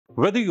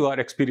Whether you are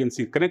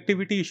experiencing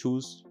connectivity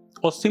issues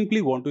or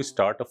simply want to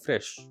start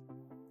afresh,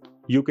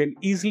 you can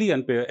easily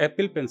unpair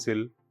Apple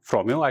Pencil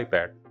from your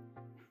iPad.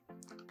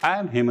 I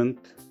am Hemant,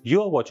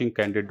 you are watching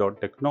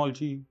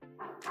Candid.Technology,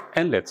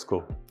 and let's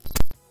go.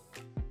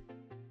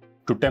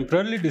 To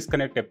temporarily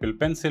disconnect Apple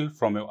Pencil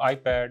from your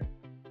iPad,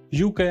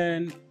 you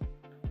can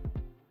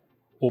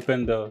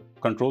open the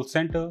control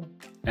center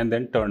and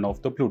then turn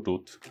off the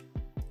Bluetooth.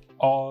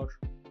 Or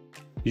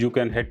you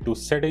can head to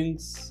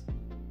settings,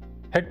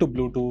 head to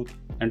Bluetooth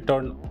and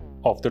turn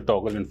off the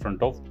toggle in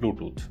front of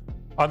Bluetooth.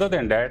 Other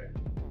than that,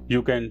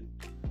 you can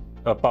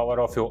power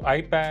off your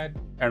iPad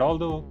and all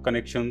the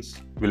connections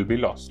will be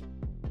lost.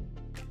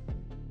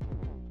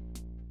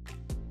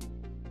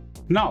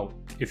 Now,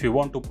 if you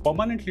want to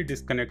permanently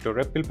disconnect your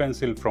Apple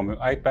Pencil from your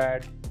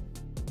iPad,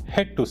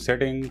 head to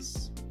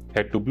settings,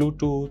 head to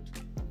Bluetooth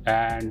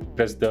and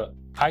press the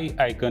eye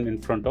icon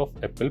in front of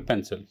Apple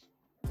Pencil.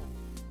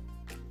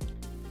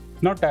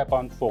 Now tap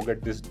on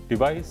Forget this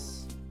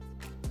device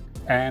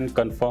and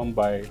confirm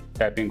by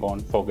tapping on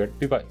Forget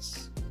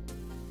device.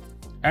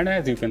 And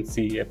as you can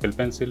see, Apple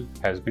Pencil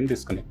has been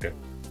disconnected.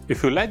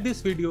 If you like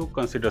this video,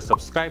 consider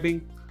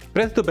subscribing,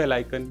 press the bell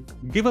icon,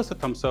 give us a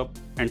thumbs up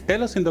and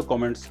tell us in the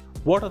comments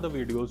what are the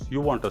videos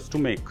you want us to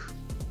make.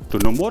 To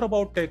know more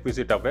about tech,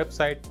 visit our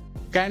website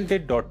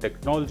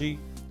Candid.Technology.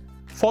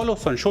 Follow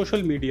us on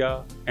social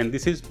media, and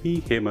this is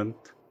me, Hemant,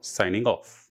 signing off.